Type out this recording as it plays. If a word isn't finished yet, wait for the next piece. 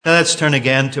Now let's turn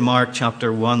again to Mark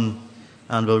chapter 1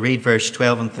 and we'll read verse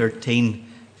 12 and 13.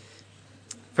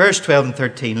 Verse 12 and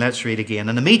 13, let's read again.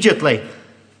 And immediately,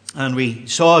 and we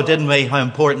saw, didn't we, how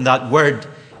important that word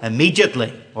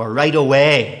immediately or right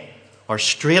away or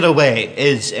straight away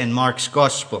is in Mark's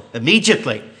gospel.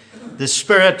 Immediately, the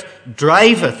Spirit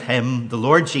driveth him, the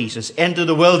Lord Jesus, into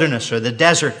the wilderness or the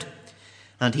desert.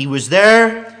 And he was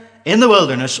there in the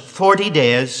wilderness 40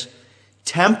 days,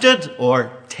 tempted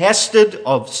or tested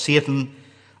of Satan,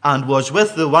 and was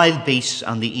with the wild beasts,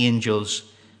 and the angels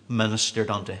ministered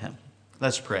unto him.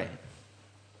 Let's pray.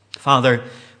 Father,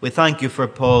 we thank you for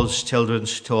Paul's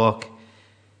children's talk,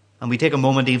 and we take a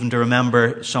moment even to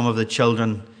remember some of the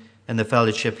children in the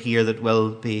fellowship here that will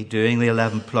be doing the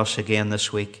 11 plus again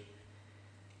this week.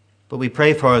 But we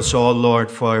pray for us all, Lord,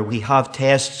 for we have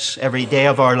tests every day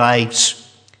of our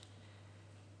lives,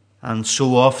 and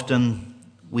so often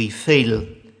we feel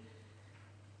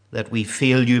that we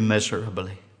fail you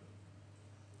miserably.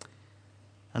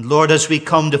 And Lord, as we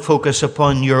come to focus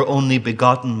upon your only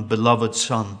begotten beloved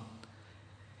Son,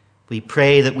 we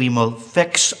pray that we will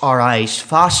fix our eyes,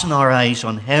 fasten our eyes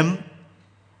on him,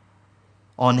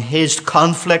 on his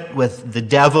conflict with the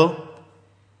devil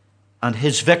and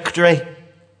his victory,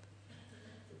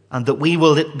 and that we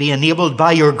will be enabled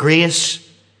by your grace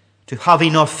to have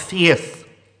enough faith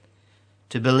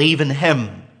to believe in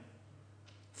him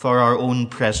for our own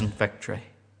present victory.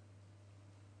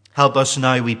 Help us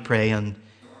now, we pray, and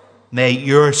may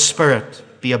your Spirit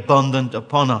be abundant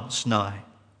upon us now.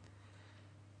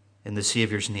 In the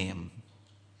Saviour's name.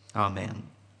 Amen.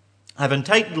 I've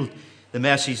entitled the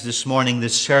message this morning, The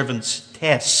Servant's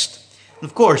Test. And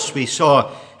of course, we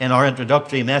saw in our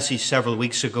introductory message several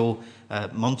weeks ago,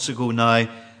 months ago now,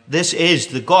 this is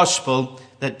the gospel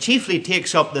that chiefly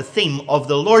takes up the theme of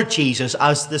the Lord Jesus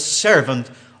as the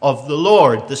servant of the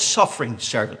Lord, the suffering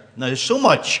servant. Now, there's so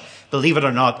much, believe it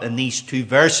or not, in these two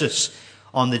verses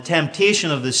on the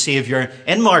temptation of the Saviour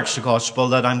in Mark's gospel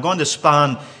that I'm going to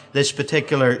span this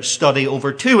particular study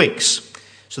over 2 weeks.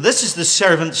 So this is the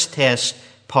servant's test,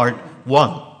 part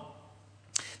 1.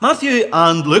 Matthew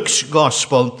and Luke's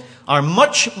gospel are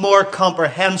much more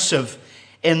comprehensive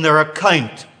in their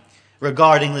account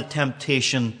regarding the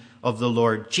temptation of the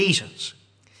Lord Jesus.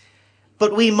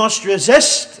 But we must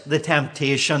resist the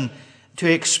temptation to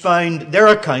expound their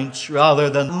accounts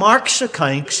rather than Mark's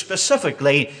account,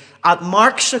 specifically at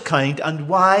Mark's account and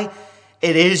why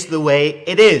it is the way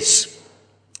it is.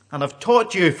 And I've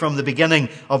taught you from the beginning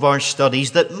of our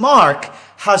studies that Mark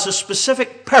has a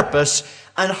specific purpose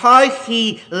in how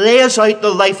he lays out the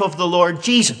life of the Lord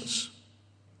Jesus,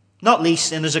 not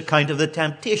least in his account of the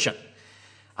temptation.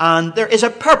 And there is a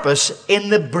purpose in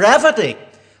the brevity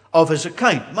of his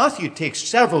account. Matthew takes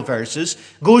several verses,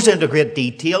 goes into great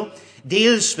detail,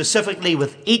 deals specifically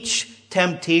with each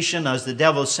temptation as the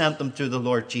devil sent them to the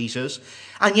Lord Jesus.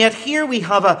 And yet here we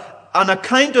have an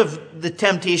account of the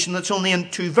temptation that's only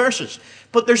in 2 verses.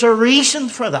 But there's a reason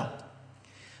for that.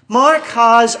 Mark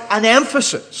has an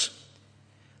emphasis.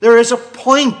 There is a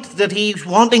point that he's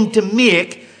wanting to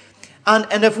make.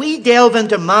 And if we delve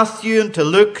into Matthew and to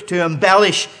Luke to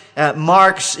embellish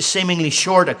Mark's seemingly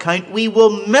short account, we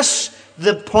will miss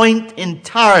the point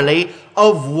entirely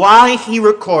of why he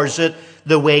records it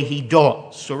the way he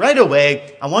does. So right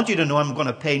away, I want you to know I'm going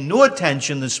to pay no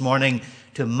attention this morning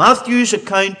to Matthew's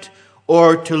account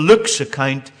or to Luke's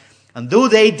account. And though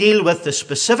they deal with the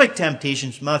specific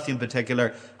temptations, Matthew in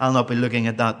particular, I'll not be looking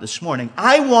at that this morning.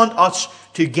 I want us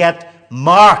to get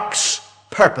Mark's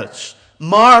purpose,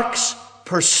 Mark's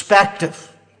perspective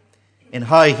in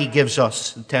how he gives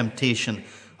us the temptation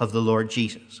of the Lord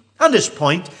Jesus. And his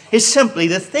point is simply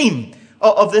the theme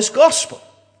of this gospel.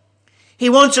 He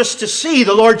wants us to see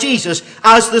the Lord Jesus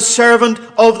as the servant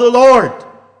of the Lord.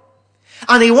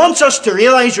 And he wants us to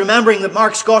realize, remembering that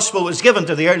Mark's gospel was given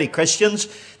to the early Christians,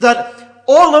 that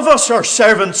all of us are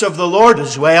servants of the Lord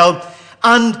as well.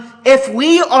 And if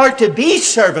we are to be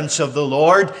servants of the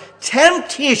Lord,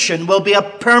 temptation will be a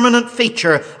permanent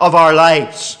feature of our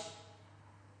lives.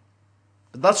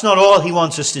 But that's not all he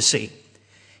wants us to see.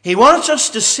 He wants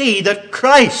us to see that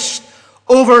Christ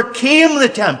overcame the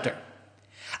tempter.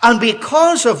 And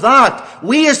because of that,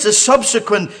 we as the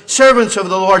subsequent servants of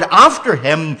the Lord after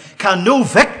him can know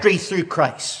victory through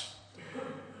Christ.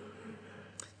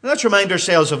 Now, let's remind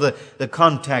ourselves of the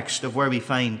context of where we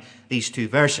find these 2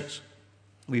 verses.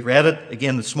 We read it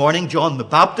again this morning. John the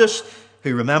Baptist,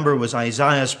 who remember was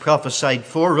Isaiah's prophesied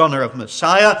forerunner of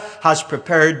Messiah, has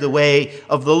prepared the way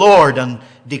of the Lord and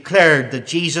declared that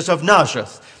Jesus of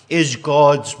Nazareth is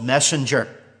God's messenger.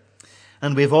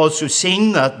 And we've also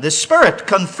seen that the Spirit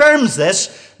confirms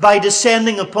this by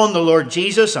descending upon the Lord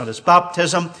Jesus at his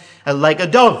baptism like a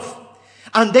dove.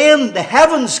 And then the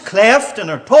heavens cleft and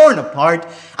are torn apart,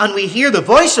 and we hear the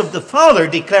voice of the Father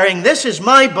declaring, "This is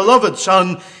my beloved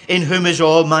Son, in whom is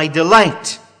all my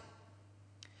delight."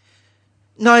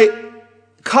 Now,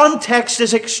 context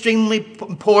is extremely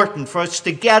important for us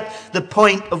to get the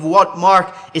point of what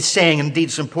Mark is saying. Indeed,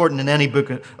 it's important in any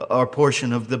book or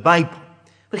portion of the Bible.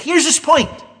 But here's his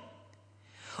point.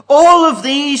 All of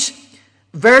these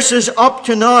verses up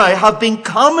to now have been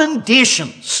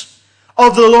commendations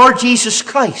of the Lord Jesus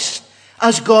Christ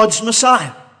as God's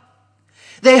Messiah.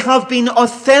 They have been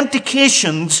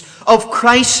authentications of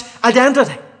Christ's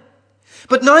identity.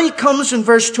 But now he comes in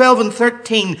verse 12 and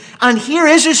 13, and here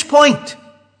is his point.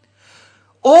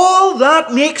 All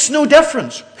that makes no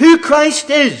difference. Who Christ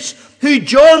is, who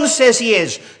John says he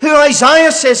is, who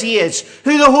Isaiah says he is,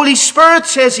 who the Holy Spirit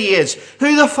says he is,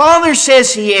 who the Father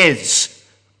says he is.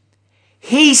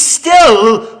 He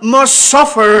still must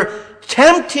suffer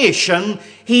temptation.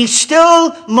 He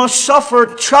still must suffer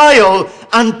trial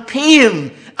and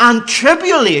pain and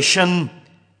tribulation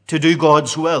to do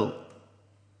God's will.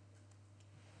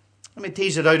 Let me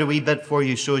tease it out a wee bit for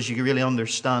you so as you can really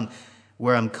understand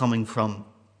where I'm coming from.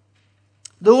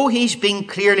 Though he's been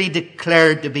clearly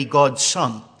declared to be God's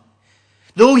Son,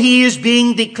 though he is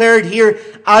being declared here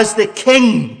as the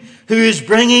King who is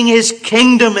bringing his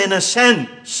kingdom in a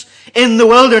sense in the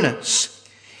wilderness,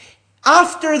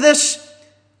 after this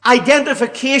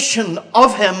identification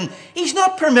of him, he's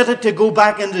not permitted to go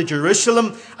back into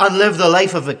Jerusalem and live the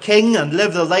life of a king and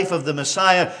live the life of the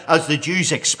Messiah as the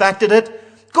Jews expected it.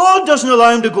 God doesn't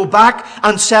allow him to go back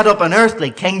and set up an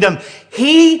earthly kingdom.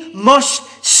 He must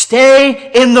stay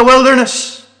in the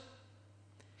wilderness.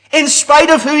 In spite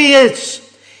of who he is,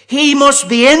 he must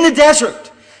be in the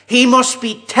desert. He must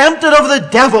be tempted of the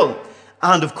devil.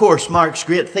 And of course, Mark's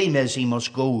great theme is he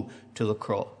must go to the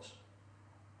cross.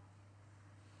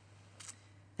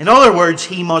 In other words,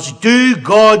 he must do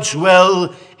God's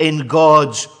will in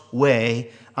God's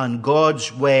way. And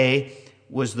God's way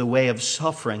was the way of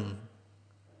suffering,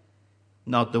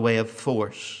 not the way of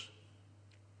force.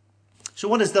 So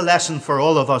what is the lesson for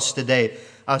all of us today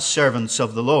as servants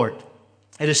of the Lord?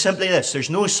 It is simply this: there's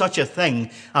no such a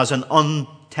thing as an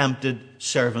untempted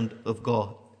servant of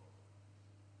God.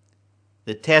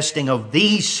 The testing of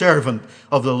the servant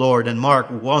of the Lord in Mark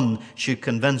 1 should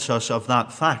convince us of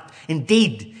that fact.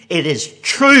 Indeed, it is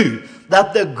true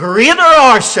that the greater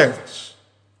our service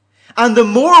and the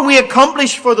more we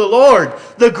accomplish for the Lord,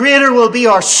 the greater will be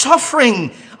our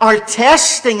suffering, our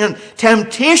testing and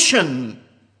temptation.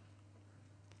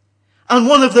 And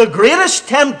one of the greatest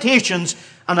temptations,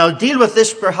 and I'll deal with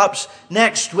this perhaps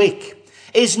next week,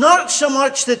 is not so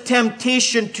much the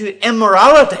temptation to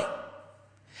immorality,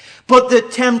 but the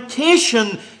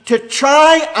temptation to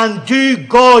try and do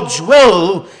God's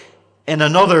will in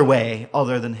another way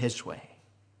other than his way.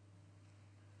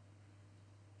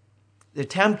 The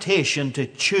temptation to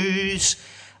choose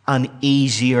an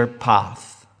easier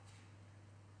path.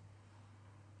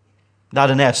 That,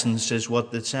 in essence, is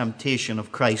what the temptation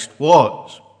of Christ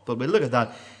was. But we'll look at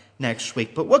that next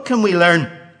week. But what can we learn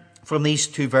from these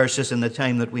two verses in the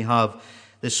time that we have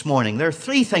this morning? There are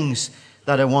three things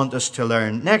that I want us to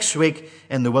learn. Next week,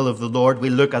 in the will of the Lord, we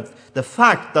look at the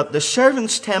fact that the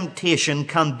servant's temptation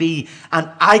can be an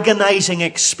agonizing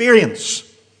experience.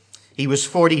 He was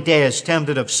 40 days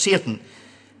tempted of Satan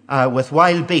with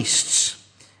wild beasts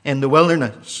in the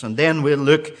wilderness. And then we'll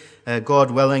look,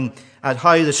 God willing, at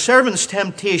how the servant's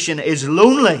temptation is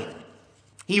lonely.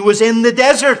 He was in the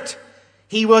desert.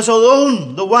 He was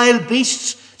alone. The wild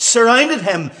beasts surrounded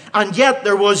him, and yet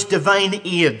there was divine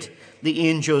aid. The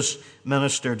angels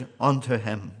ministered unto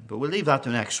him. But we'll leave that to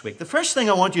next week. The first thing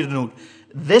I want you to note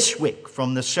this week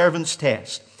from the servant's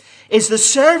test is the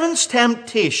servant's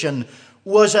temptation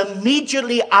was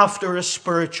immediately after a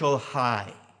spiritual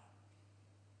high.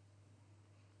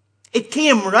 It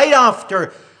came right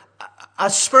after a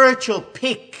spiritual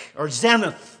peak or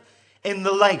zenith in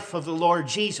the life of the Lord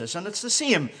Jesus. And it's the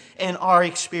same in our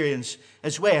experience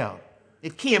as well.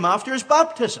 It came after his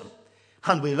baptism.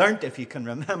 And we learnt, if you can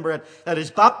remember it, that his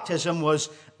baptism was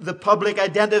the public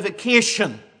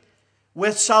identification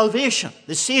with salvation.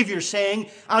 The Savior saying,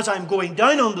 as I'm going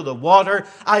down under the water,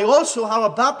 I also have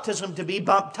a baptism to be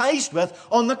baptized with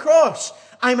on the cross.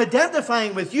 I'm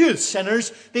identifying with you,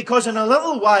 sinners, because in a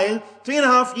little while,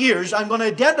 3.5 years, I'm going to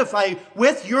identify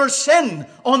with your sin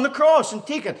on the cross and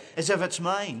take it as if it's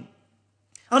mine.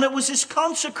 And it was his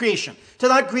consecration to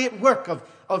that great work of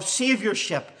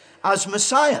saviorship as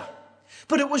Messiah.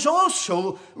 But it was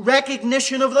also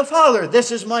recognition of the Father.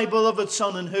 This is my beloved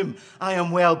Son in whom I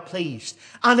am well pleased.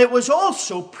 And it was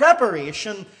also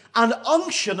preparation and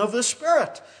unction of the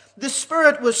Spirit. The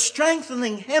Spirit was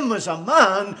strengthening him as a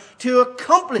man to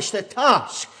accomplish the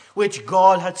task which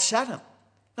God had set him.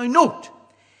 Now note,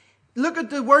 look at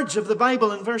the words of the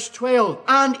Bible in verse 12.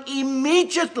 And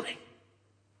immediately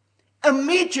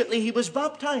he was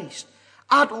baptized.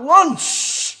 At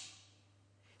once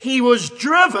he was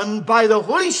driven by the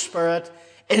Holy Spirit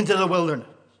into the wilderness,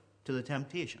 to the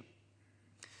temptation.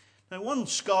 Now, one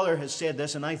scholar has said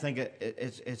this, and I think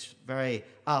it's very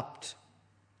apt.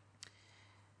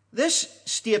 This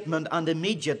statement, and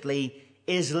immediately,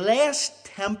 is less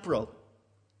temporal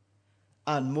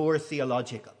and more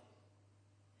theological.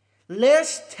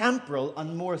 Less temporal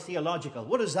and more theological.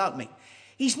 What does that mean?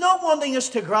 He's not wanting us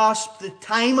to grasp the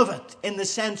time of it in the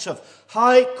sense of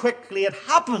how quickly it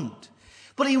happened.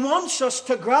 But he wants us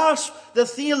to grasp the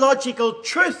theological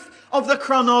truth of the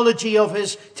chronology of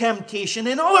his temptation.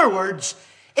 In other words,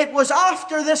 it was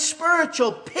after this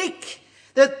spiritual peak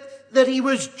that he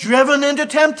was driven into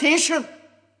temptation.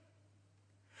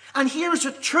 And here's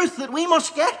a truth that we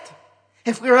must get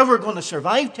if we're ever going to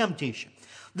survive temptation.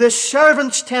 The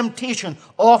servant's temptation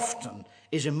often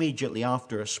is immediately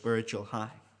after a spiritual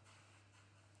high.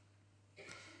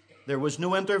 There was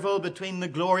no interval between the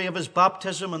glory of his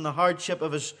baptism and the hardship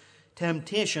of his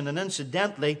temptation. And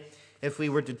incidentally, if we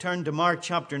were to turn to Mark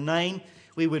chapter 9,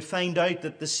 we would find out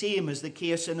that the same is the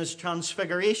case in his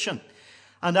transfiguration.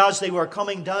 And as they were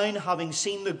coming down, having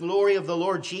seen the glory of the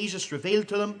Lord Jesus revealed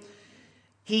to them,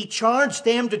 he charged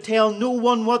them to tell no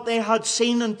one what they had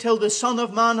seen until the Son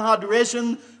of Man had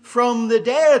risen from the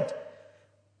dead.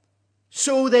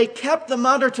 So they kept the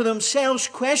matter to themselves,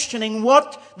 questioning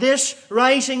what this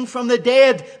rising from the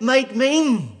dead might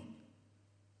mean.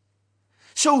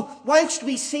 So, whilst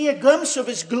we see a glimpse of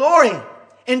his glory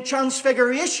in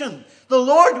transfiguration, the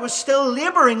Lord was still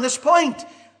labouring this point.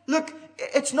 Look,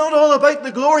 it's not all about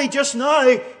the glory just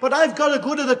now, but I've got to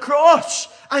go to the cross.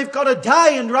 I've got to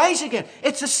die and rise again.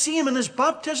 It's the same in his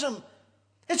baptism.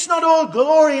 It's not all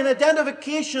glory and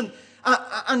identification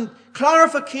and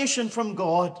clarification from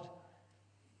God.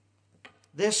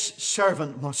 This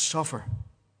servant must suffer.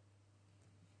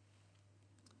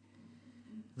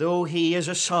 Though he is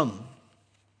a son,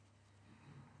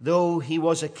 though he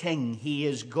was a king, he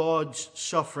is God's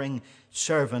suffering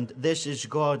servant. This is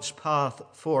God's path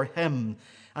for him.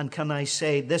 And can I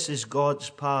say, this is God's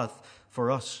path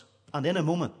for us. And in a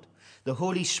moment, the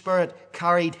Holy Spirit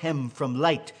carried him from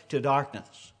light to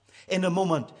darkness. In a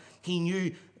moment,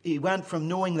 he went from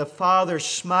knowing the Father's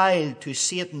smile to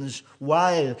Satan's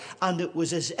wile. And it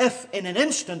was as if in an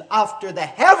instant after the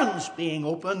heavens being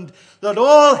opened, that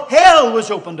all hell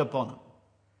was opened upon him.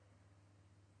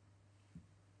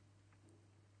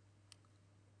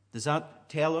 Does that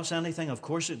tell us anything? Of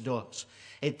course it does.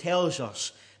 It tells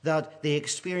us that the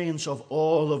experience of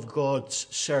all of God's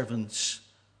servants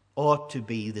ought to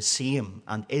be the same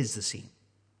and is the same.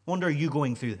 I wonder, are you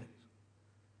going through this?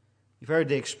 You've heard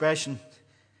the expression,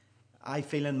 I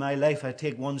feel in my life I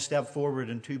take one step forward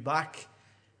and two back.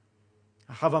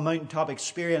 I have a mountaintop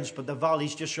experience, but the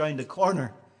valley's just round the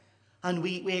corner. And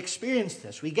we experience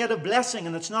this. We get a blessing,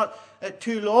 and it's not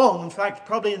too long. In fact,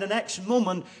 probably in the next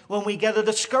moment when we get a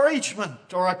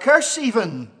discouragement or a curse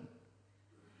even.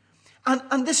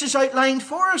 And this is outlined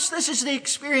for us. This is the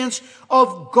experience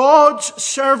of God's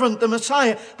servant, the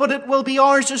Messiah. But it will be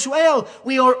ours as well.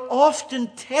 We are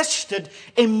often tested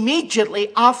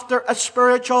immediately after a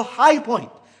spiritual high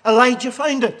point. Elijah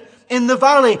found it in the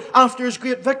valley after his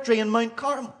great victory in Mount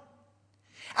Carmel.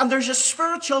 And there's a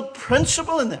spiritual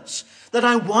principle in this that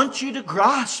I want you to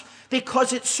grasp,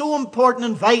 because it's so important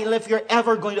and vital if you're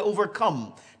ever going to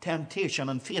overcome temptation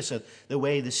and face it the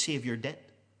way the Savior did.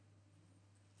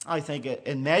 I think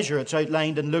in measure it's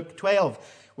outlined in Luke 12,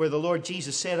 where the Lord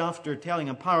Jesus said, after telling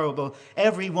a parable,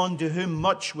 everyone to whom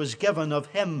much was given, of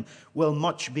him will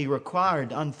much be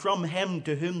required, and from him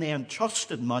to whom they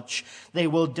entrusted much, they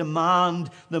will demand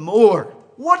the more.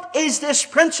 What is this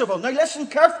principle? Now listen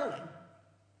carefully.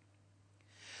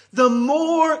 The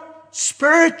more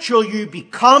spiritual you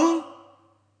become,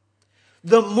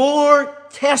 the more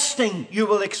testing you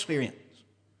will experience.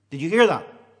 Did you hear that?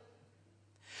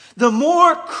 The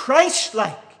more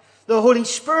Christ-like the Holy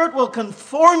Spirit will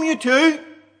conform you to,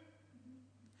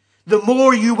 the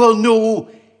more you will know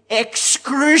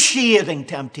excruciating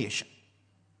temptation.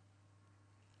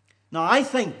 Now, I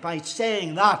think by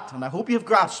saying that, and I hope you've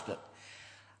grasped it,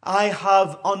 I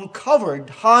have uncovered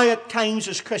how at times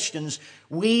as Christians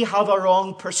we have a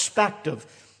wrong perspective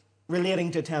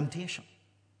relating to temptation.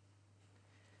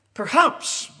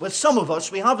 Perhaps with some of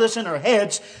us, we have this in our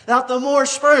heads that the more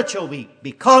spiritual we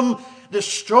become, the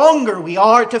stronger we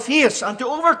are to face and to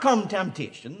overcome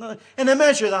temptation. In a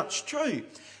measure, that's true.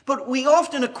 But we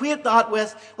often equate that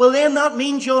with, well, then that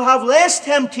means you'll have less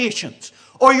temptations,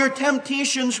 or your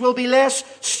temptations will be less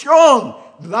strong.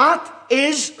 That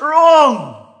is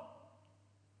wrong.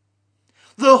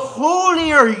 The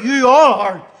holier you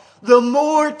are, the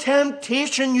more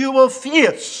temptation you will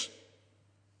face.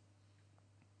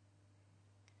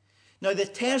 Now, the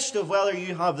test of whether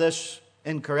you have this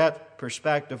incorrect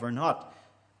perspective or not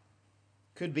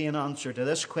could be an answer to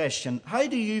this question. How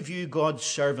do you view God's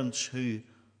servants who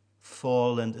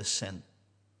fall into sin?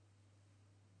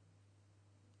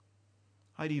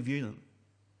 How do you view them?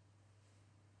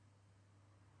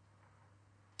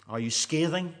 Are you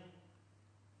scathing?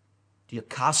 Do you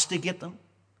castigate them?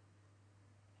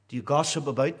 Do you gossip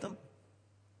about them?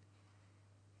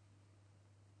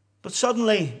 But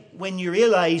suddenly, when you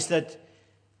realize that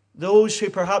those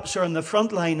who perhaps are in the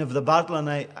front line of the battle,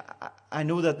 and I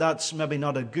know that that's maybe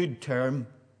not a good term,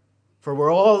 for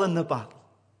we're all in the battle.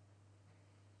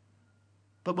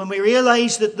 But when we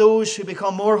realize that those who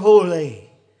become more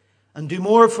holy and do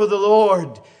more for the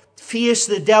Lord face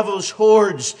the devil's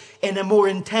hordes in a more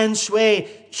intense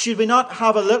way, should we not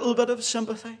have a little bit of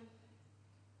sympathy?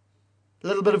 A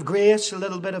little bit of grace, a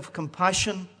little bit of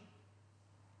compassion?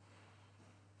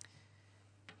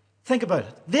 Think about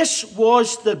it. This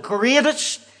was the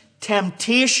greatest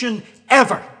temptation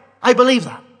ever. I believe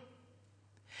that.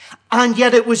 And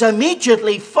yet it was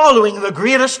immediately following the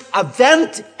greatest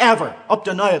event ever, up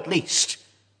to now at least,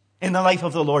 in the life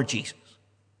of the Lord Jesus.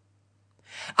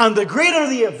 And the greater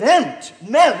the event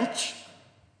meant,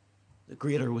 the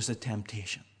greater was the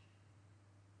temptation.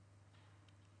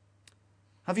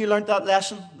 Have you learnt that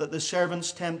lesson? That the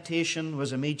servant's temptation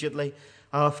was immediately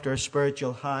after a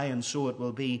spiritual high, and so it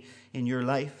will be in your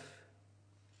life.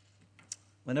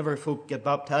 Whenever folk get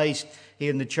baptized here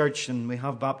in the church and we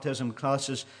have baptism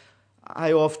classes,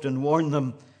 I often warn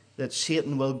them that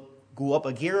Satan will go up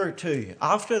a gear or two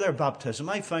after their baptism.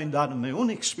 I found that in my own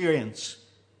experience.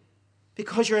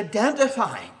 Because you're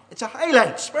identifying. It's a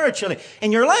highlight spiritually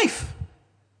in your life.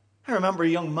 I remember a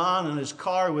young man and his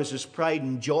car was his pride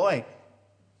and joy.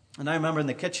 And I remember in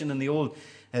the kitchen in the old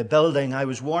building, I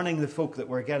was warning the folk that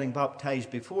were getting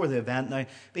baptized before the event. Now,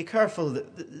 be careful.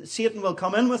 Satan will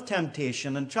come in with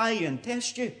temptation and try you and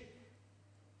test you.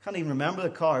 Can't even remember the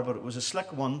car, but it was a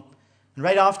slick one. And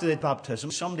right after the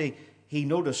baptism, somebody he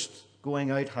noticed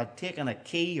going out had taken a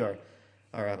key or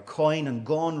a coin and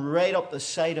gone right up the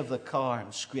side of the car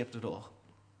and scraped it off.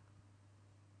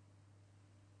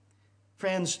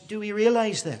 Friends, do we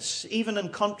realize this? Even in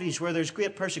countries where there's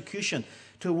great persecution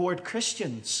toward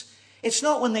Christians, it's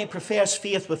not when they profess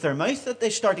faith with their mouth that they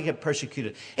start to get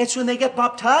persecuted. It's when they get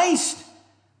baptized.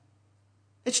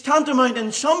 It's tantamount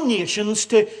in some nations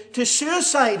to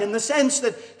suicide, in the sense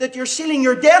that you're sealing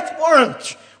your death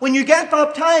warrant when you get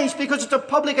baptized, because it's a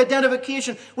public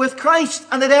identification with Christ,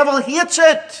 and the devil hates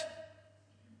it.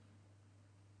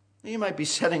 You might be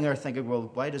sitting there thinking, well,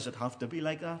 why does it have to be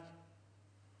like that?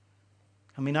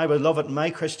 I mean, I would love it in my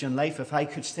Christian life if I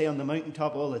could stay on the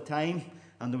mountaintop all the time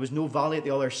and there was no valley at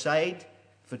the other side.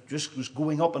 If it just was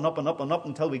going up and up and up and up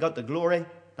until we got the glory.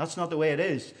 That's not the way it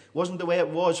is. It wasn't the way it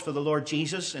was for the Lord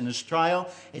Jesus in his trial.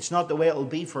 It's not the way it will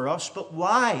be for us. But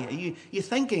why? Are you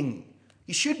thinking?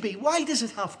 You should be. Why does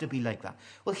it have to be like that?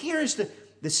 Well, here's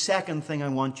the second thing I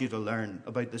want you to learn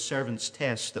about the servant's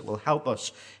test that will help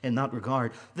us in that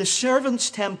regard. The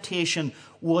servant's temptation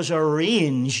was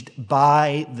arranged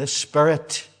by the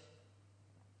Spirit.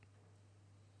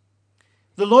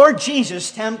 The Lord Jesus'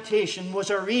 temptation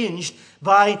was arranged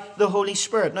by the Holy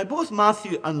Spirit. Now, both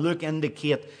Matthew and Luke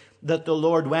indicate that the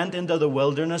Lord went into the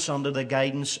wilderness under the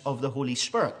guidance of the Holy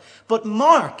Spirit. But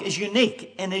Mark is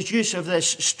unique in his use of this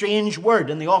strange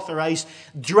word in the authorized,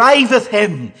 driveth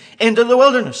him into the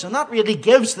wilderness. And that really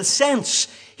gives the sense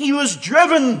he was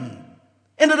driven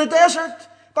into the desert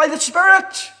by the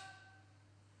Spirit.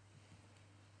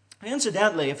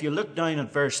 Incidentally, if you look down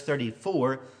at verse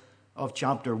 34 of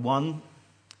chapter 1,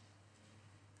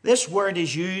 this word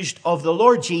is used of the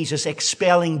Lord Jesus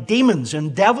expelling demons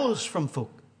and devils from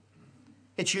folk.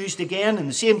 It's used again in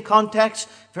the same context,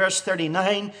 verse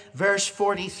 39, verse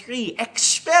 43,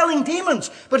 expelling demons.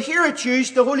 But here it's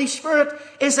used, the Holy Spirit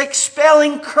is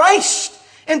expelling Christ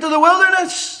into the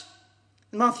wilderness.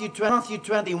 In Matthew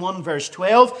 21, verse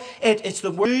 12, it's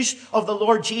the words of the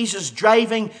Lord Jesus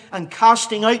driving and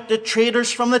casting out the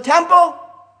traders from the temple.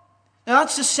 Now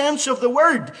that's the sense of the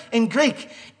word in Greek.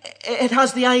 It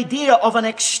has the idea of an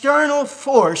external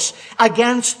force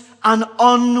against an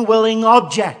unwilling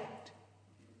object.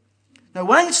 Now,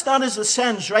 whilst that is the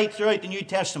sense right throughout the New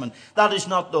Testament, that is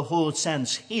not the whole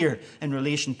sense here in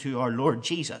relation to our Lord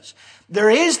Jesus. There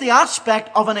is the aspect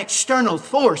of an external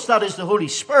force, that is the Holy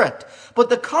Spirit. But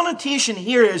the connotation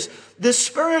here is the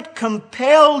Spirit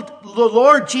compelled the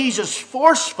Lord Jesus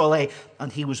forcefully,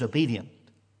 and he was obedient.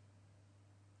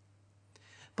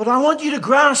 But I want you to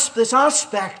grasp this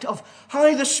aspect of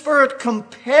how the Spirit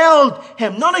compelled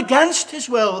him, not against his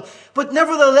will, but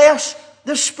nevertheless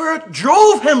the Spirit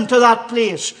drove him to that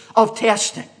place of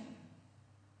testing.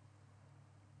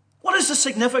 What is the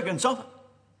significance of it?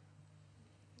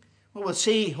 Well, we'll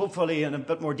see, hopefully, in a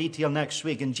bit more detail next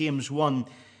week in James 1,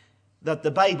 that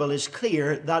the Bible is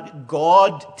clear that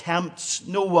God tempts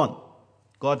no one.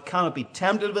 God cannot be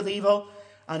tempted with evil,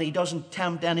 and he doesn't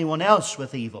tempt anyone else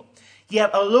with evil.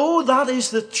 Yet, although that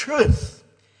is the truth,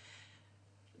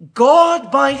 God,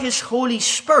 by his Holy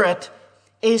Spirit,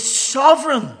 is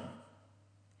sovereign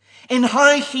in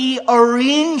how he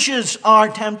arranges our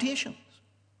temptations.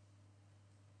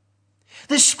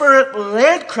 The Spirit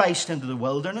led Christ into the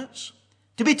wilderness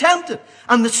to be tempted.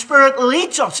 And the Spirit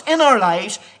leads us in our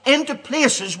lives into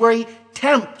places where he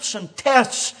tempts and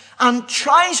tests and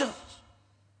tries us.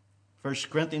 1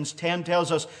 Corinthians 10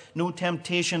 tells us, no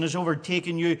temptation has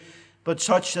overtaken you, but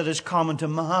such that is common to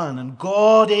man. And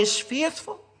God is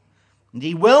faithful. And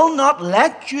he will not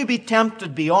let you be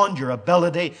tempted beyond your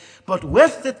ability, but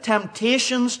with the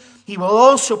temptations, he will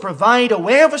also provide a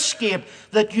way of escape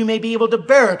that you may be able to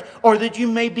bear it, or that you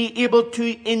may be able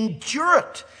to endure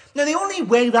it. Now, the only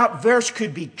way that verse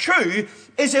could be true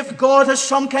is if God has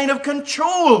some kind of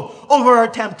control over our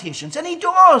temptations. And he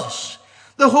does.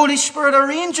 The Holy Spirit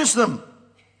arranges them.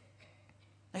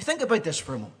 Now, think about this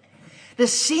for a moment. The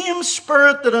same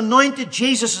Spirit that anointed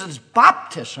Jesus'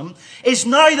 baptism is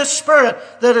now the Spirit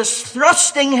that is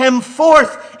thrusting him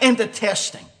forth into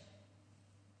testing.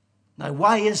 Now,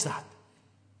 why is that?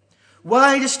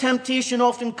 Why does temptation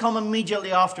often come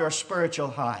immediately after a spiritual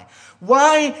high?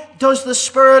 Why does the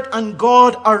Spirit and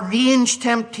God arrange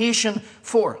temptation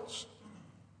for us?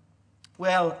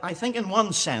 Well, I think in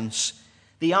one sense,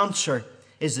 the answer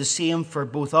is the same for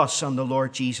both us and the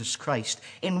Lord Jesus Christ.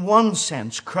 In one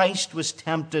sense, Christ was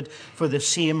tempted for the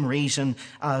same reason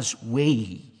as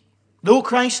we. Though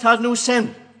Christ had no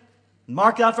sin,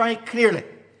 mark that very clearly.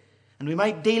 And we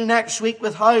might deal next week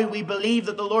with how we believe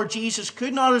that the Lord Jesus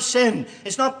could not have sinned.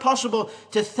 It's not possible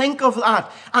to think of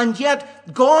that. And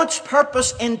yet, God's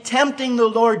purpose in tempting the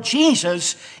Lord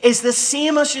Jesus is the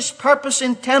same as his purpose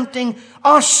in tempting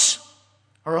us.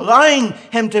 Or allowing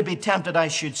him to be tempted, I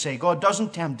should say. God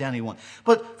doesn't tempt anyone.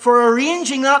 But for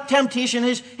arranging that temptation,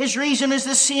 his reason is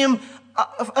the same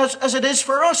as it is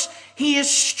for us. He is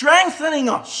strengthening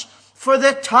us for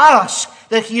the task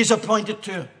that he has appointed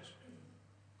to us.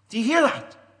 Do you hear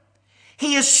that?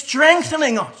 He is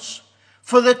strengthening us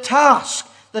for the task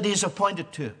that he has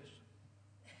appointed to us.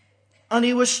 And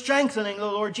he was strengthening the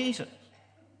Lord Jesus.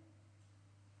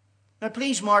 Now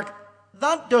please mark,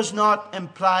 that does not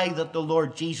imply that the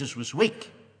Lord Jesus was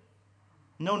weak.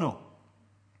 No.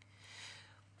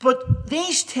 But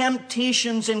these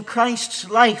temptations in Christ's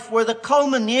life were the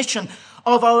culmination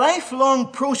of a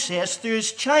lifelong process through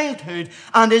his childhood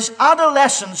and his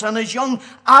adolescence and his young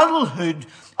adulthood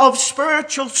of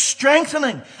spiritual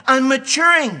strengthening and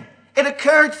maturing. It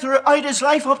occurred throughout his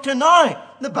life up to now.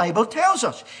 The Bible tells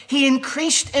us he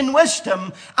increased in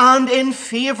wisdom and in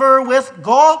favor with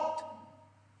God.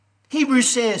 Hebrews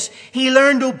says he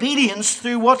learned obedience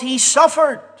through what he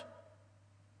suffered.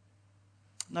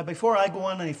 Now, before I go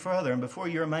on any further and before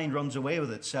your mind runs away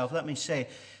with itself, let me say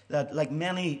that like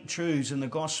many truths in the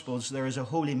Gospels, there is a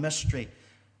holy mystery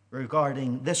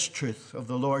regarding this truth of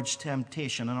the Lord's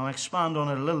temptation. And I'll expand on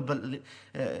it a little bit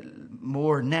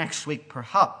more next week,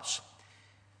 perhaps.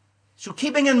 So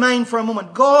keeping in mind for a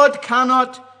moment, God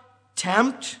cannot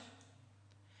tempt,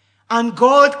 and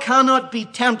God cannot be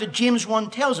tempted. James 1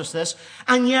 tells us this.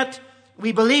 And yet,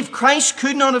 we believe Christ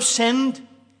could not have sinned.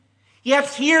 Yet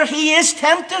here he is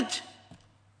tempted.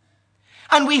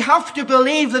 And we have to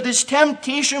believe that his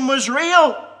temptation was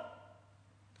real.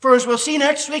 For as we'll see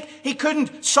next week, he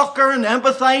couldn't succor and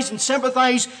empathize and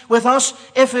sympathize with us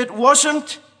if it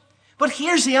wasn't. But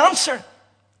here's the answer.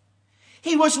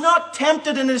 He was not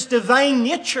tempted in his divine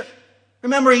nature.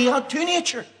 Remember, he had two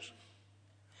natures.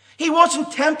 He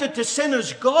wasn't tempted to sin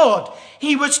as God.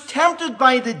 He was tempted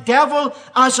by the devil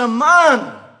as a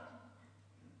man.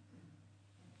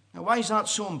 Now, why is that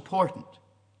so important?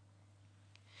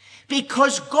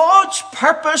 Because God's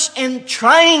purpose in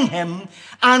trying him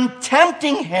and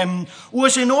tempting him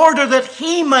was in order that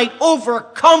he might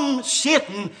overcome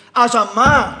Satan as a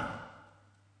man.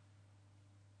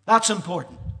 That's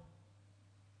important.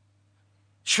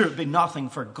 Sure, it would be nothing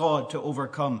for God to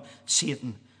overcome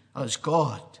Satan as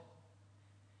God.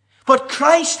 But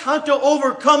Christ had to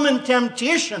overcome in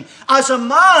temptation as a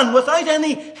man without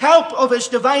any help of his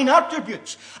divine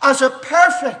attributes, as a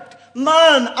perfect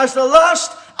man, as the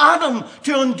last Adam,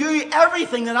 to undo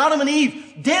everything that Adam and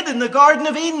Eve did in the Garden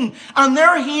of Eden. And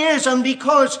there he is, and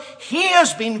because he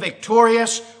has been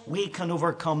victorious, we can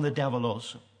overcome the devil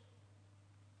also.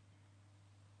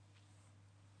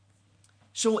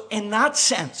 So in that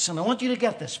sense, and I want you to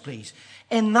get this, please,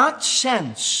 in that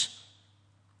sense,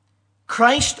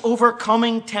 Christ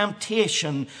overcoming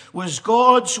temptation was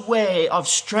God's way of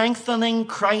strengthening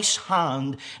Christ's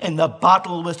hand in the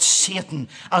battle with Satan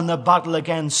and the battle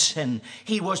against sin.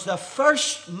 He was the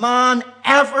first man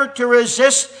ever to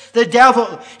resist the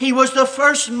devil. He was the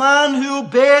first man who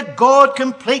obeyed God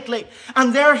completely.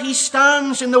 And there he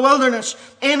stands in the wilderness,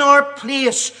 in our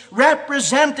place,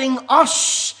 representing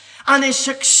us. And he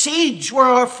succeeds where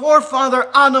our forefather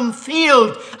Adam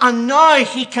failed. And now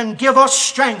he can give us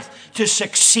strength to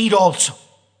succeed also.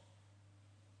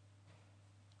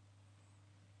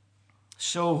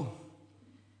 So,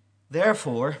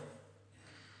 therefore,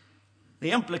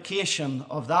 the implication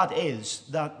of that is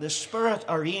that the Spirit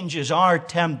arranges our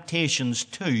temptations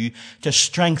too to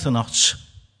strengthen us.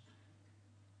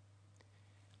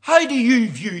 How do you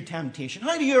view temptation?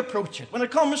 How do you approach it when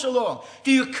it comes along?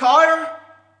 Do you cower?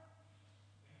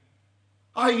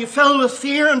 Are you filled with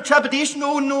fear and trepidation?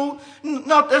 Oh no,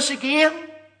 not this again.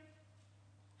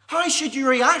 How should you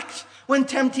react when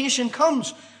temptation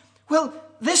comes? Well,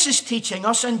 this is teaching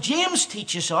us, and James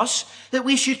teaches us, that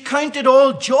we should count it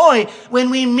all joy when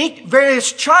we meet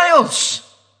various trials.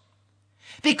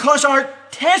 Because our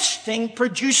testing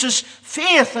produces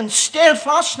faith and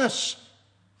steadfastness.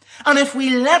 And if we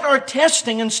let our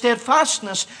testing and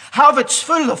steadfastness have its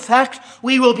full effect,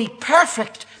 we will be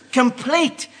perfect,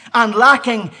 complete, and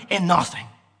lacking in nothing.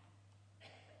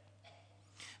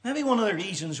 Maybe one of the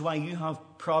reasons why you have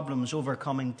problems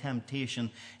overcoming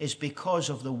temptation is because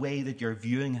of the way that you're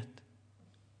viewing it.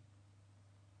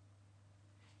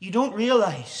 You don't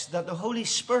realize that the Holy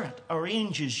Spirit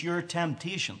arranges your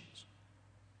temptations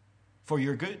for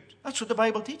your good. That's what the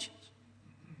Bible teaches.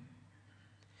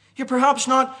 You're perhaps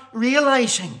not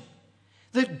realizing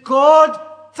that God,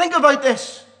 think about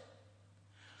this,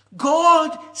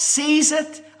 God sees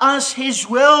it as his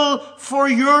will for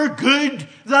your good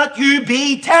that you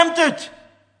be tempted.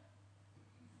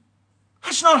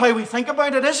 That's not how we think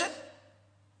about it, is it?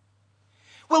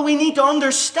 Well, we need to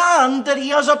understand that he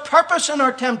has a purpose in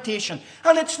our temptation.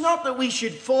 And it's not that we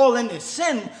should fall into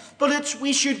sin, but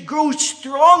we should grow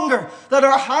stronger, that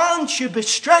our hands should be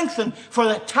strengthened for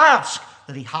the task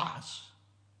that he has.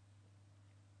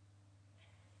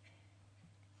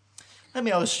 Let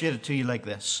me illustrate it to you like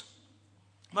this.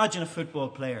 Imagine a football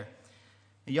player,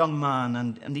 a young man,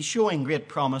 and he's showing great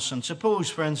promise. And suppose,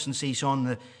 for instance, he's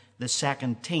on the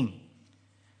second team.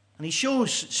 And he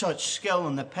shows such skill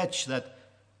on the pitch that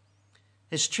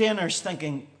his trainer's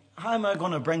thinking, how am I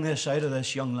going to bring this out of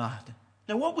this young lad?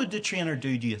 Now, what would the trainer do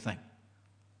you think?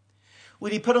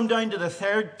 Would he put him down to the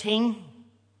third team?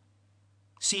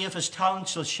 See if his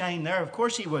talents will shine there? Of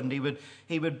course he wouldn't.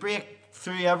 He would break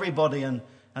through everybody and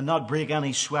not break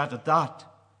any sweat at that.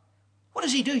 What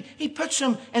does he do? He puts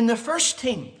him in the first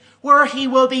team where he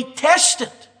will be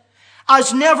tested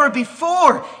as never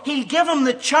before. He'll give him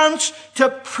the chance to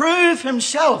prove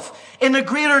himself in a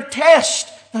greater test.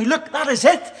 Now look, that is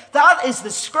it. That is the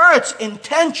Spirit's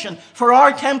intention for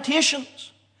our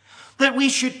temptations. That we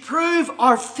should prove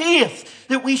our faith,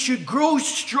 that we should grow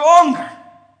stronger.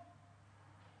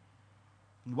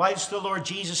 And whilst the Lord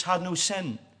Jesus had no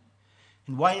sin,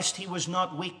 and whilst he was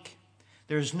not weak,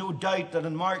 there is no doubt that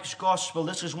in Mark's gospel,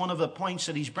 this is one of the points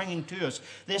that he's bringing to us.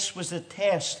 This was the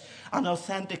test and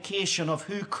authentication of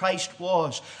who Christ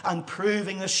was and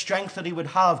proving the strength that he would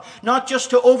have. Not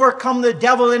just to overcome the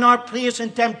devil in our place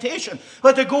in temptation,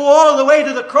 but to go all the way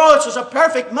to the cross as a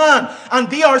perfect man and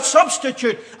be our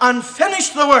substitute and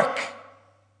finish the work.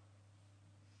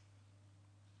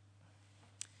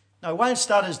 Now, whilst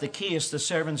that is the case, the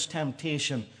servant's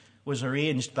temptation was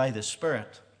arranged by the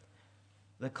Spirit.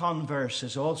 The converse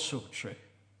is also true.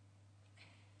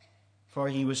 For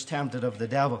he was tempted of the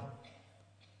devil.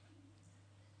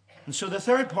 And so the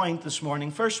third point this morning,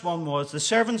 first one was the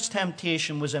servant's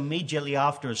temptation was immediately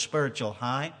after a spiritual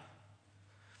high.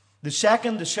 The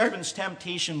second, the servant's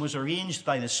temptation was arranged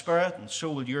by the Spirit, and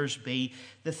so will yours be.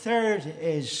 The third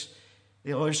is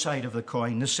the other side of the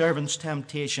coin. The servant's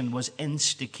temptation was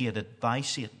instigated by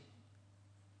Satan.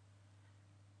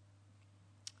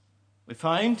 We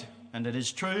find, and it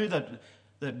is true, that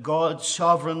that God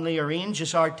sovereignly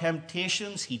arranges our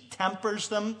temptations. He tempers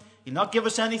them. He'll not give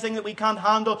us anything that we can't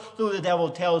handle, though the devil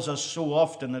tells us so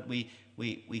often that we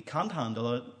can't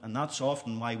handle it, and that's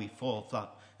often why we fall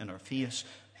flat in our face.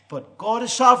 But God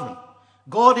is sovereign.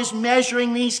 God is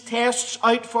measuring these tests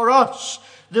out for us.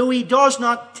 Though he does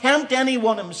not tempt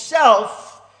anyone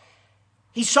himself,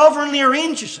 he sovereignly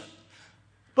arranges it.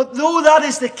 But though that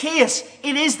is the case,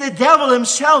 it is the devil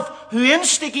himself who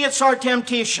instigates our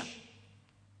temptation.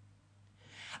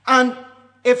 And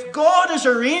if God is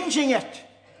arranging it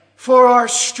for our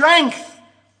strength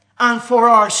and for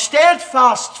our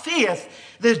steadfast faith,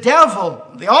 the devil,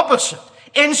 the opposite,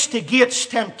 instigates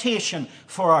temptation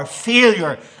for our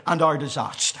failure and our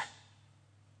disaster.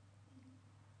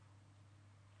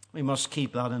 We must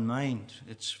keep that in mind.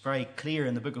 It's very clear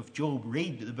in the book of Job.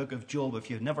 Read the book of Job if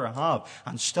you never have,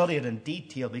 and study it in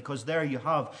detail, because there you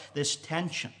have this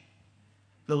tension.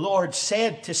 The Lord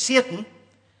said to Satan,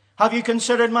 "Have you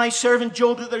considered my servant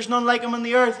Job, that there's none like him on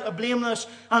the earth, a blameless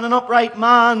and an upright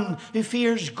man who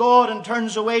fears God and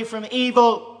turns away from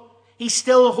evil? He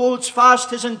still holds fast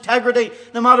his integrity,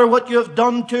 no matter what you have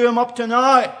done to him up to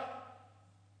now."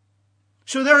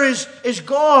 So there is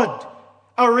God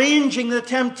arranging the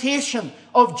temptation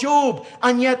of Job,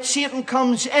 and yet Satan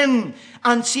comes in,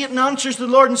 and Satan answers the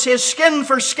Lord and says, "Skin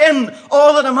for skin,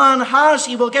 all that a man has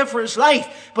he will give for his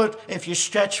life. But if you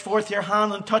stretch forth your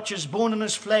hand and touch his bone and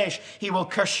his flesh, he will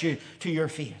curse you to your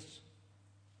face."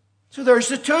 So there's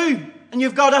the two, and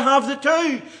you've got to have the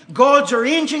two. God's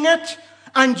arranging it,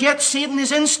 and yet Satan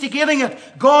is instigating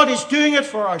it. God is doing it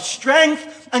for our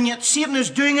strength, and yet Satan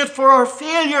is doing it for our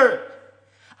failure.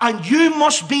 And you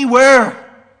must beware,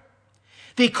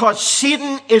 because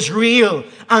Satan is real,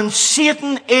 and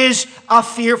Satan is a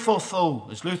fearful foe.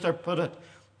 As Luther put it,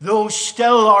 "Though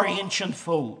still our ancient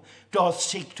foe doth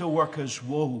seek to work his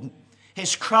woe.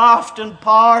 His craft and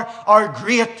power are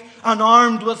great, and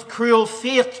armed with cruel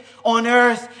fate on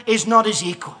earth is not his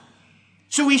equal."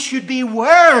 So we should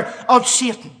beware of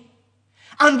Satan,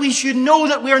 and we should know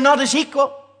that we are not his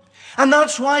equal. And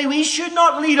that's why we should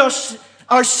not lead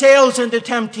ourselves into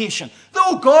temptation.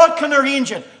 Though God can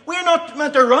arrange it, we're not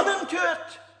meant to run into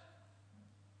it.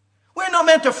 We're not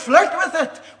meant to flirt with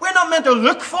it. We're not meant to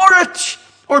look for it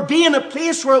or be in a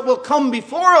place where it will come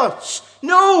before us.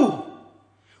 No,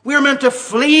 we're meant to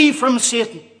flee from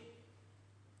Satan.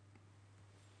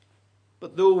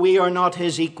 But though we are not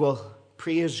his equal,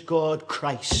 praise God,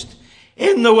 Christ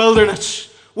in the wilderness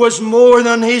was more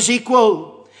than his equal.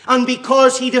 And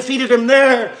because he defeated him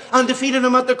there and defeated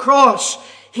him at the cross,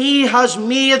 he has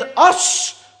made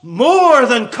us more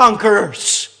than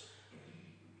conquerors.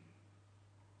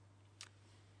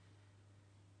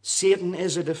 Satan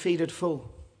is a defeated foe.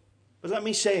 But let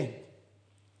me say,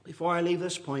 before I leave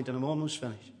this point, and I'm almost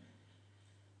finished,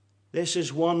 this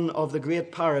is one of the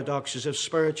great paradoxes of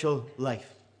spiritual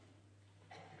life.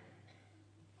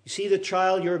 You see the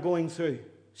trial you're going through.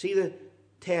 See the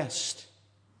test.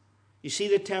 You see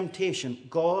the temptation.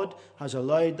 God has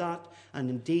allowed that, and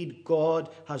indeed God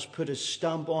has put a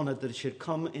stamp on it that it should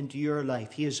come into your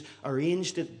life. He has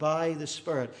arranged it by the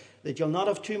Spirit, that you'll not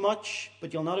have too much,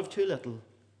 but you'll not have too little.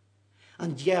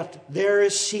 And yet there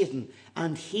is Satan,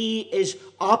 and he is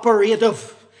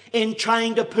operative in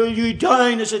trying to pull you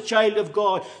down as a child of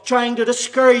God, trying to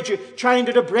discourage you, trying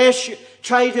to depress you,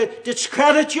 trying to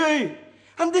discredit you.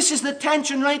 And this is the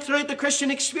tension right throughout the Christian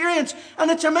experience,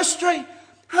 and it's a mystery.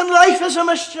 And life is a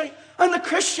mystery. And the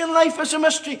Christian life is a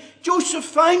mystery. Joseph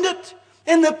found it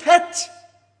in the pit.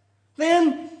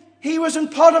 Then he was in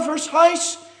Potiphar's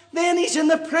house. Then he's in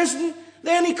the prison.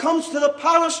 Then he comes to the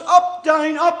palace. Up,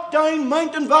 down,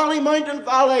 mountain,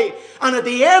 valley. And at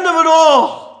the end of it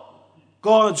all,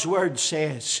 God's word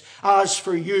says, "As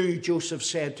for you," Joseph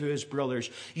said to his brothers,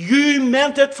 "you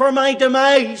meant it for my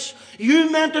demise.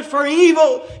 You meant it for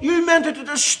evil. You meant it to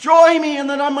destroy me and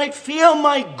that I might fail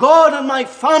my God and my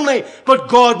family. But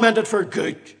God meant it for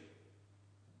good."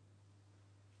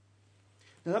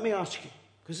 Now let me ask you,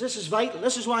 because this is vital.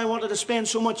 This is why I wanted to spend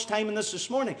so much time in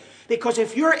this morning. Because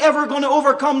if you're ever going to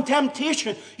overcome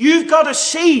temptation, you've got to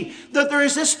see that there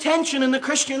is this tension in the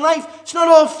Christian life. It's not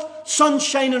all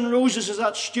sunshine and roses, as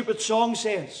that stupid song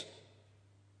says.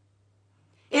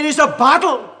 It is a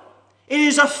battle. It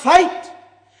is a fight.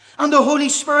 And the Holy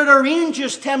Spirit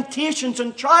arranges temptations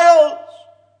and trials.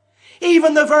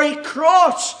 Even the very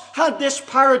cross had this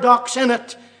paradox in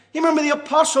it. You remember the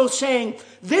apostle saying,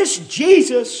 "This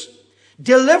Jesus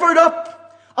delivered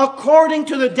up according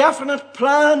to the definite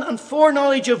plan and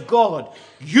foreknowledge of God,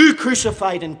 you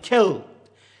crucified and killed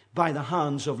by the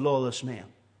hands of lawless men."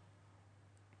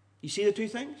 You see the two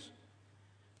things?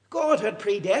 God had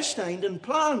predestined and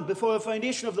planned before the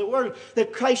foundation of the world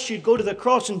that Christ should go to the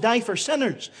cross and die for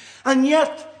sinners. And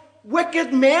yet,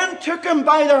 wicked men took him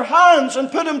by their hands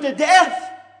and put him to death.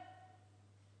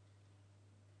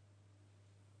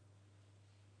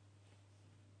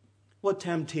 What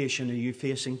temptation are you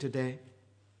facing today?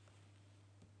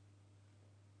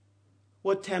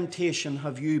 What temptation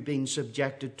have you been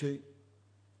subjected to?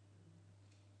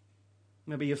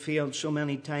 Maybe you failed so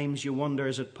many times you wonder,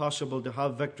 is it possible to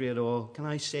have victory at all? Can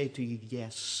I say to you,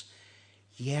 yes.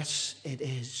 Yes, it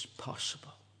is possible.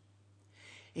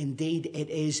 Indeed, it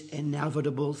is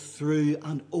inevitable through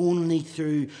and only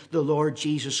through the Lord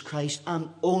Jesus Christ, and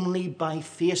only by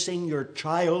facing your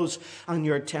trials and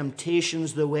your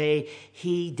temptations the way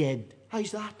He did.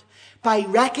 How's that? By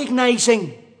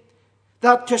recognizing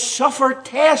that to suffer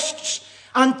tests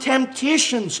and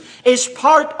temptations is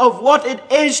part of what it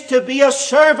is to be a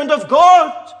servant of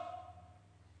God.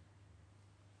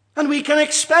 And we can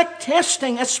expect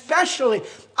testing, especially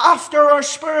after our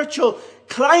spiritual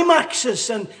climaxes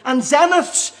and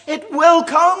zeniths. It will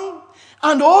come.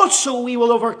 And also we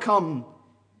will overcome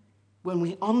when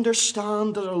we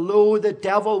understand that although the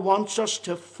devil wants us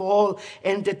to fall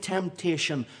into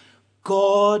temptation,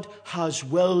 God has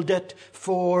willed it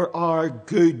for our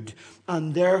good.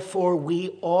 And therefore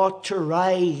we ought to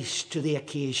rise to the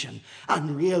occasion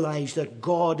and realize that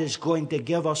God is going to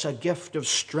give us a gift of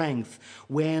strength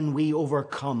when we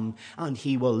overcome, and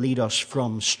He will lead us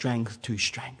from strength to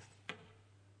strength.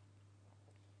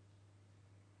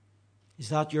 Is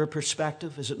that your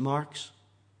perspective? Is it Mark's?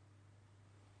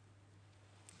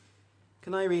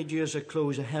 Can I read you as I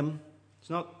close a hymn? It's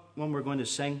not one we're going to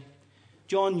sing.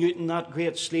 John Newton, that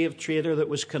great slave trader that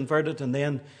was converted and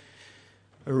then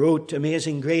wrote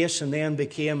Amazing Grace and then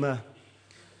became a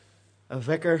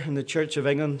vicar in the Church of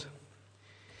England.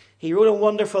 He wrote a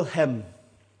wonderful hymn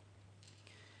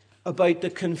about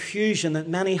the confusion that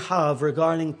many have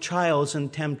regarding trials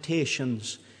and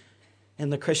temptations in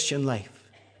the Christian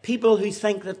life. People who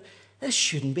think that this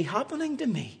shouldn't be happening to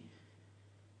me.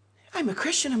 I'm a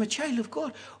Christian, I'm a child of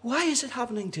God. Why is it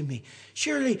happening to me?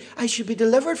 Surely I should be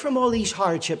delivered from all these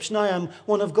hardships. Now I'm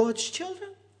one of God's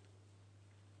children.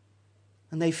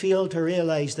 And they fail to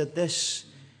realize that this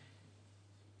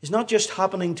is not just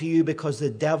happening to you because the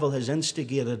devil has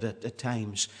instigated it at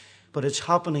times, but it's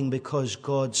happening because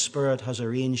God's Spirit has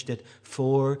arranged it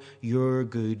for your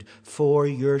good, for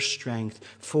your strength,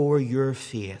 for your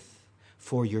faith,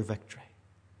 for your victory.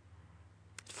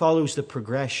 It follows the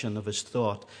progression of his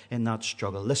thought in that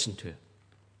struggle. Listen to it.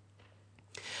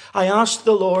 I asked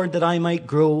the Lord that I might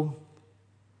grow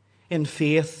in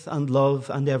faith and love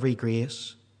and every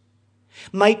grace,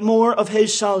 might more of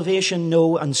His salvation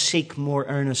know and seek more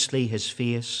earnestly His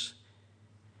face.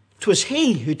 'Twas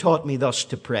He who taught me thus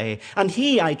to pray, and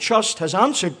He, I trust, has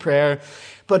answered prayer,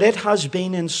 but it has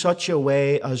been in such a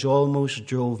way as almost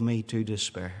drove me to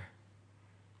despair.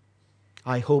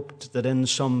 I hoped that in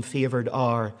some favoured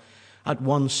hour at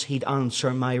once He'd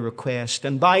answer my request,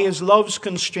 and by His love's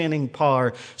constraining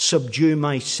power subdue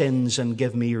my sins and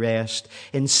give me rest.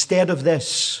 Instead of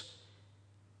this,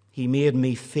 He made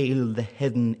me feel the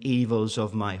hidden evils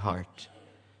of my heart,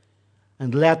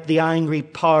 and let the angry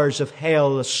powers of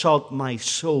hell assault my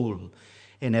soul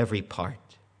in every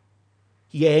part.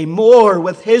 Yea, more,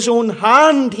 with His own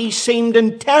hand He seemed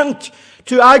intent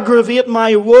to aggravate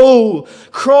my woe,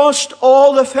 crossed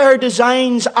all the fair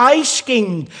designs I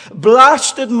schemed,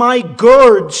 blasted my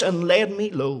gourds and laid me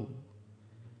low.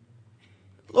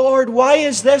 Lord, why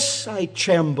is this? I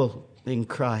trembled and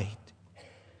cried.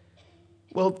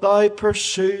 Wilt Thou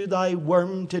pursue Thy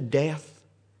worm to death?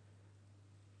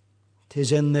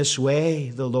 'Tis in this way,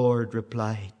 the Lord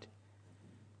replied.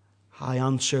 I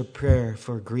answer prayer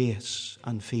for grace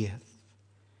and faith.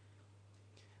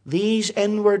 These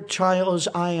inward trials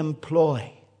I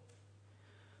employ,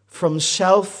 from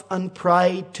self and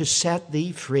pride to set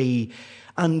Thee free,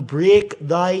 and break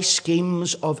Thy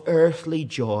schemes of earthly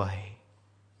joy,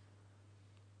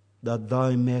 that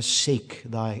Thou mayst seek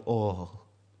Thy all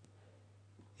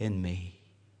in me.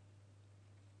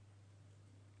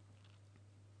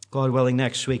 God willing,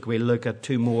 next week we'll look at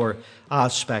two more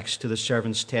aspects to the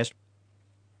servant's test.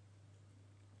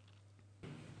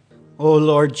 O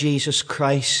Lord Jesus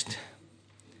Christ,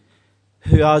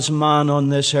 who as man on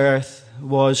this earth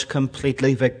was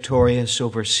completely victorious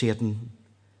over Satan,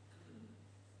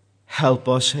 help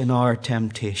us in our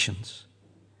temptations.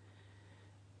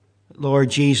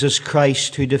 Lord Jesus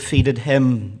Christ, who defeated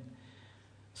him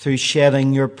through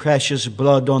shedding your precious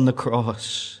blood on the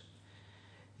cross,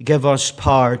 give us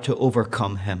power to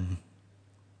overcome him.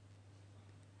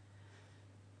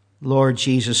 Lord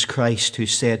Jesus Christ, who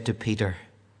said to Peter,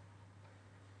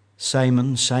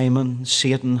 Simon, Simon,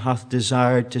 Satan hath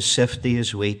desired to sift thee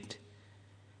as wheat.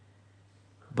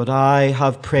 But I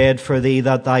have prayed for thee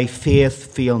that thy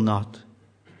faith fail not.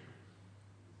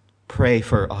 Pray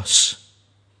for us.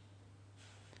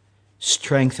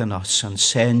 Strengthen us and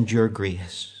send your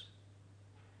grace.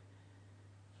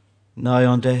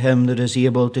 Now unto him that is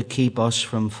able to keep us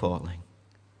from falling.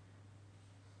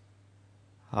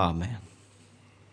 Amen.